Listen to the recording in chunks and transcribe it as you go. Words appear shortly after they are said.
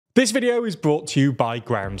This video is brought to you by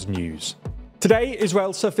Ground News. Today,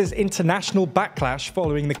 Israel suffers international backlash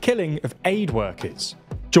following the killing of aid workers.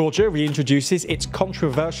 Georgia reintroduces its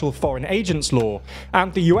controversial foreign agents law,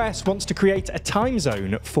 and the US wants to create a time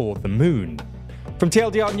zone for the moon. From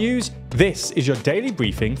TLDR News, this is your daily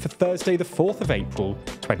briefing for Thursday the 4th of April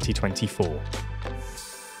 2024.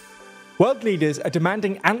 World leaders are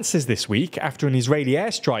demanding answers this week after an Israeli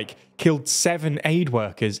airstrike killed 7 aid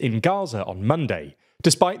workers in Gaza on Monday,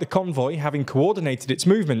 despite the convoy having coordinated its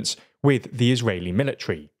movements with the Israeli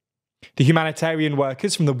military. The humanitarian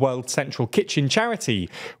workers from the World Central Kitchen charity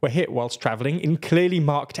were hit whilst travelling in clearly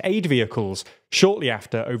marked aid vehicles shortly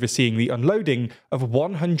after overseeing the unloading of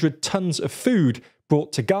 100 tons of food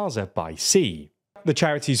brought to Gaza by sea. The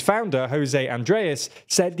charity's founder, Jose Andreas,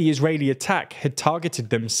 said the Israeli attack had targeted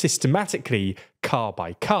them systematically, car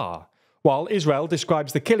by car, while Israel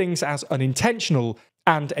describes the killings as unintentional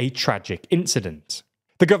and a tragic incident.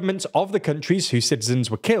 The governments of the countries whose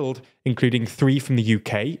citizens were killed, including 3 from the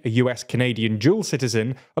UK, a US-Canadian dual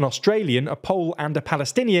citizen, an Australian, a Pole and a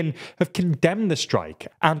Palestinian, have condemned the strike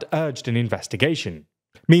and urged an investigation.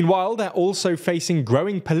 Meanwhile, they're also facing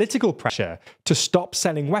growing political pressure to stop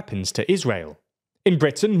selling weapons to Israel. In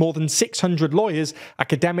Britain, more than 600 lawyers,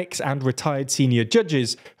 academics and retired senior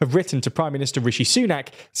judges have written to Prime Minister Rishi Sunak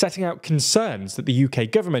setting out concerns that the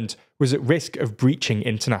UK government was at risk of breaching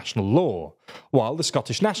international law, while the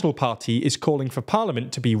Scottish National Party is calling for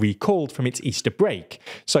Parliament to be recalled from its Easter break,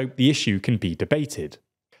 so the issue can be debated.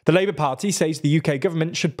 The Labour Party says the UK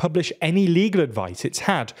government should publish any legal advice it's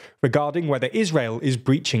had regarding whether Israel is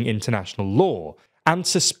breaching international law, and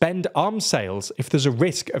suspend arms sales if there's a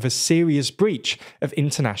risk of a serious breach of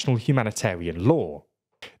international humanitarian law.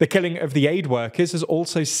 The killing of the aid workers has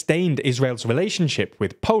also stained Israel's relationship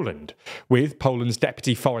with Poland, with Poland's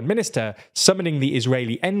deputy foreign minister summoning the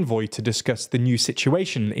Israeli envoy to discuss the new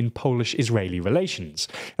situation in Polish-Israeli relations,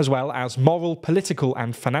 as well as moral, political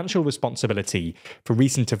and financial responsibility for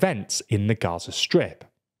recent events in the Gaza Strip.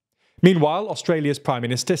 Meanwhile, Australia's Prime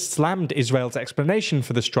Minister slammed Israel's explanation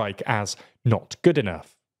for the strike as not good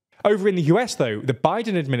enough. Over in the US, though, the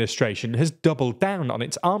Biden administration has doubled down on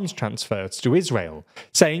its arms transfers to Israel,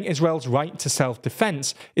 saying Israel's right to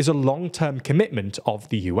self-defense is a long-term commitment of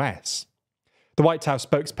the US. The White House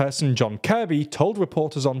spokesperson John Kirby told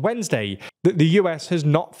reporters on Wednesday that the US has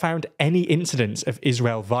not found any incidents of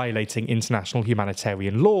Israel violating international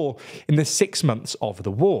humanitarian law in the 6 months of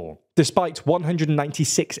the war, despite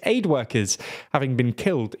 196 aid workers having been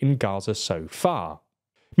killed in Gaza so far.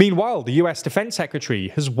 Meanwhile, the US Defense Secretary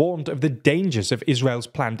has warned of the dangers of Israel's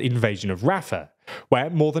planned invasion of Rafah, where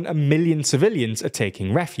more than 1 million civilians are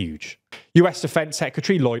taking refuge. US Defense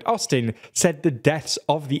Secretary Lloyd Austin said the deaths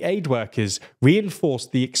of the aid workers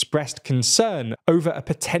reinforced the expressed concern over a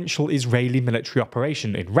potential Israeli military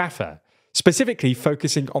operation in Rafah, specifically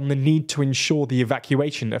focusing on the need to ensure the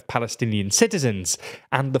evacuation of Palestinian citizens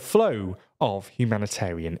and the flow of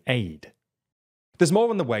humanitarian aid. There's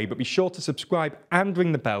more on the way, but be sure to subscribe and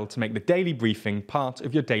ring the bell to make the daily briefing part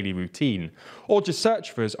of your daily routine, or just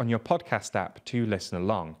search for us on your podcast app to listen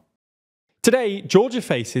along. Today, Georgia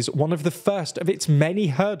faces one of the first of its many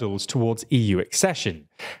hurdles towards EU accession,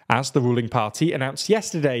 as the ruling party announced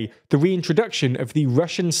yesterday the reintroduction of the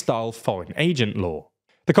Russian-style foreign agent law.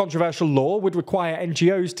 The controversial law would require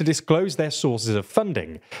NGOs to disclose their sources of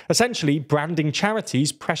funding, essentially branding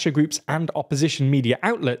charities, pressure groups and opposition media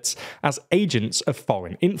outlets as agents of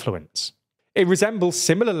foreign influence. It resembles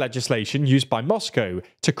similar legislation used by Moscow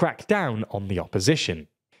to crack down on the opposition.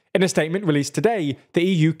 In a statement released today, the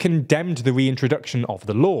EU condemned the reintroduction of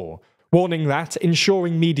the law, warning that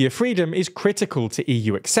ensuring media freedom is critical to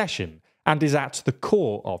EU accession and is at the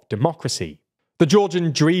core of democracy. The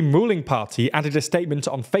Georgian Dream ruling party added a statement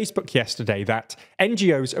on Facebook yesterday that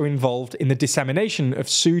NGOs are involved in the dissemination of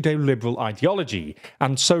pseudo-liberal ideology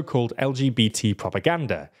and so-called LGBT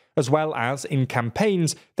propaganda, as well as in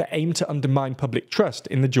campaigns that aim to undermine public trust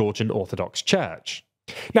in the Georgian Orthodox Church.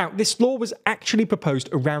 Now, this law was actually proposed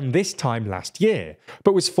around this time last year,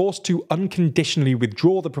 but was forced to unconditionally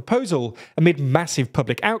withdraw the proposal amid massive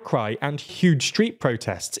public outcry and huge street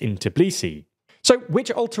protests in Tbilisi. So, which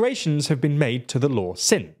alterations have been made to the law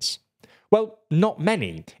since? Well, not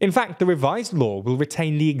many. In fact, the revised law will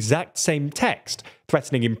retain the exact same text,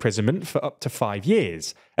 threatening imprisonment for up to 5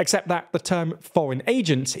 years, except that the term foreign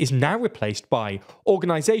agents is now replaced by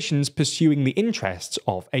organisations pursuing the interests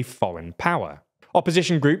of a foreign power.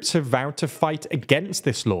 Opposition groups have vowed to fight against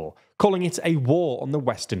this law, calling it a war on the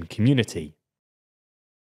Western community.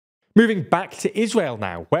 Moving back to Israel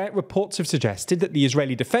now, where reports have suggested that the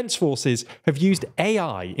Israeli Defense Forces have used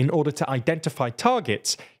AI in order to identify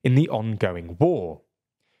targets in the ongoing war.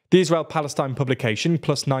 The Israel-Palestine publication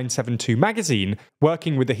Plus 972 magazine,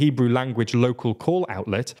 working with the Hebrew language local call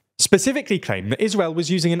outlet, specifically claimed that Israel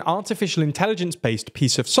was using an artificial intelligence-based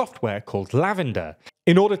piece of software called Lavender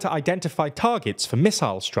in order to identify targets for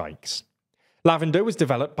missile strikes. Lavender was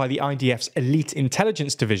developed by the IDF's elite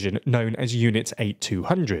intelligence division known as Unit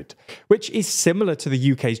 8200, which is similar to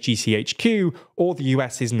the UK's GCHQ or the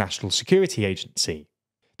US's National Security Agency.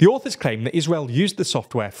 The authors claim that Israel used the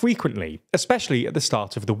software frequently, especially at the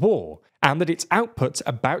start of the war, and that its outputs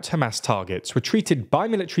about Hamas targets were treated by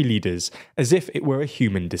military leaders as if it were a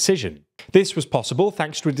human decision. This was possible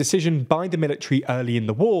thanks to a decision by the military early in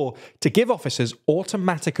the war to give officers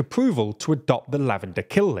automatic approval to adopt the Lavender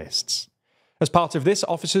kill lists. As part of this,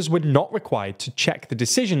 officers were not required to check the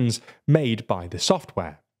decisions made by the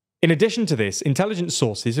software. In addition to this, intelligence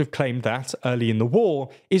sources have claimed that, early in the war,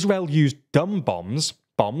 Israel used dumb bombs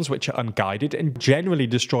which are unguided and generally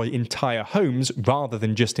destroy entire homes rather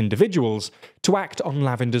than just individuals, to act on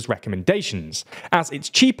Lavender's recommendations, as it's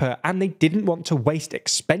cheaper and they didn't want to waste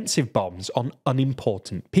expensive bombs on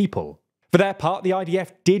unimportant people. For their part, the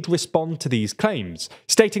IDF did respond to these claims,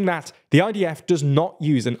 stating that the IDF does not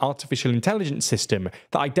use an artificial intelligence system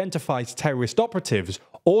that identifies terrorist operatives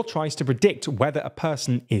or tries to predict whether a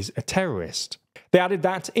person is a terrorist. They added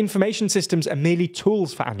that information systems are merely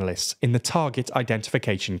tools for analysts in the target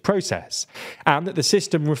identification process, and that the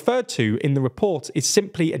system referred to in the report is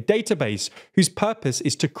simply a database whose purpose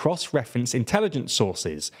is to cross-reference intelligence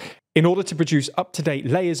sources in order to produce up-to-date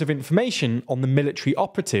layers of information on the military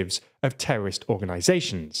operatives of terrorist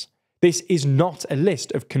organisations. This is not a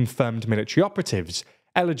list of confirmed military operatives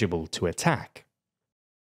eligible to attack.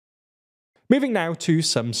 Moving now to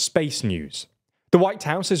some space news. The White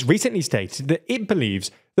House has recently stated that it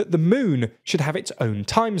believes that the Moon should have its own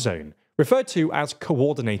time zone, referred to as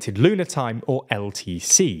Coordinated Lunar Time or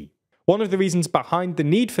LTC. One of the reasons behind the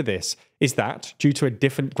need for this is that, due to a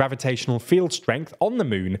different gravitational field strength on the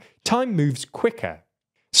Moon, time moves quicker.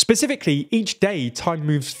 Specifically, each day time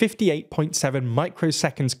moves 58.7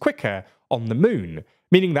 microseconds quicker on the Moon,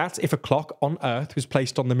 meaning that if a clock on Earth was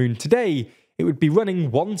placed on the Moon today, it would be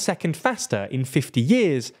running 1 second faster in 50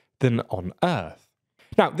 years than on Earth.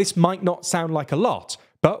 Now, this might not sound like a lot,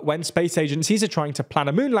 but when space agencies are trying to plan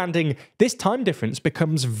a moon landing, this time difference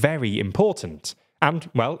becomes very important. And,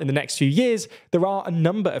 well, in the next few years, there are a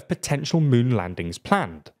number of potential moon landings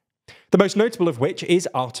planned. The most notable of which is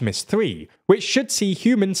Artemis 3, which should see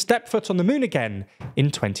humans step foot on the moon again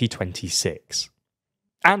in 2026.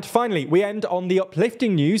 And finally, we end on the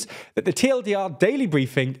uplifting news that the TLDR daily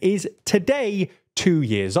briefing is today 2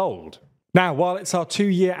 years old. Now, while it's our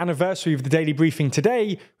 2-year anniversary of the daily briefing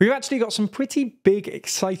today, we've actually got some pretty big,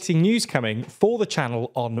 exciting news coming for the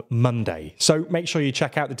channel on Monday. So make sure you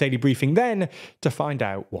check out the daily briefing then to find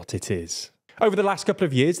out what it is. Over the last couple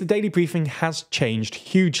of years, the daily briefing has changed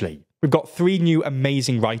hugely. We've got 3 new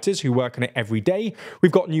amazing writers who work on it every day.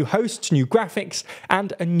 We've got new hosts, new graphics,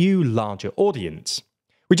 and a new larger audience.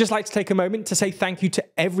 We'd just like to take a moment to say thank you to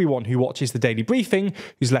everyone who watches the daily briefing,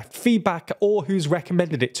 who's left feedback, or who's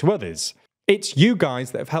recommended it to others. It's you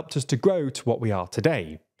guys that have helped us to grow to what we are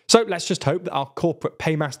today. So let's just hope that our corporate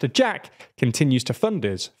paymaster Jack continues to fund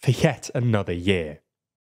us for yet another year.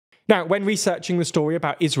 Now, when researching the story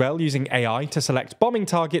about Israel using AI to select bombing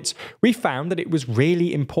targets, we found that it was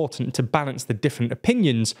really important to balance the different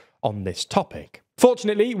opinions on this topic.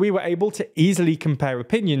 Fortunately, we were able to easily compare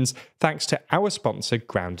opinions thanks to our sponsor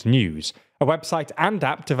Ground News, a website and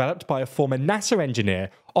app developed by a former NASA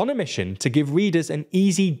engineer on a mission to give readers an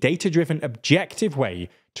easy, data-driven, objective way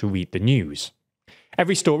to read the news.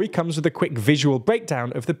 Every story comes with a quick visual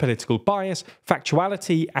breakdown of the political bias,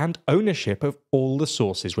 factuality, and ownership of all the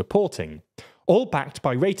sources reporting, all backed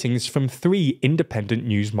by ratings from 3 independent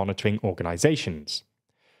news monitoring organisations.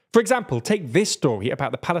 For example, take this story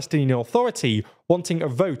about the Palestinian Authority wanting a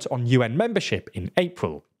vote on UN membership in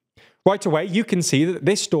April. Right away, you can see that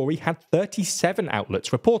this story had 37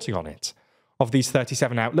 outlets reporting on it. Of these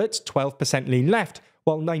 37 outlets, 12% lean left,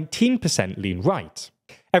 while 19% lean right.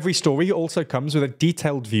 Every story also comes with a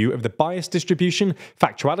detailed view of the bias distribution,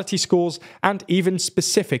 factuality scores, and even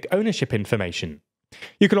specific ownership information.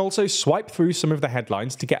 You can also swipe through some of the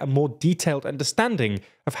headlines to get a more detailed understanding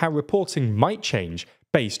of how reporting might change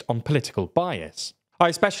based on political bias. I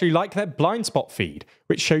especially like their blind spot feed,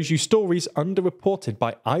 which shows you stories underreported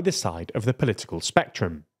by either side of the political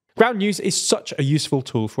spectrum. Ground News is such a useful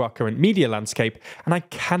tool for our current media landscape, and I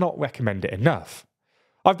cannot recommend it enough.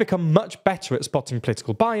 I've become much better at spotting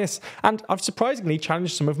political bias, and I've surprisingly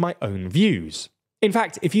challenged some of my own views. In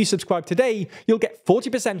fact, if you subscribe today, you'll get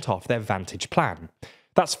 40% off their Vantage plan.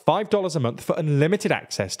 That's $5 a month for unlimited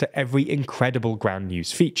access to every incredible Ground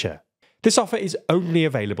News feature. This offer is only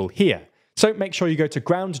available here, so make sure you go to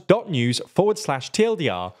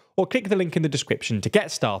ground.news/TLDR or click the link in the description to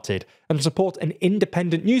get started and support an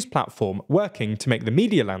independent news platform working to make the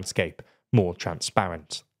media landscape more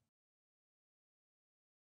transparent.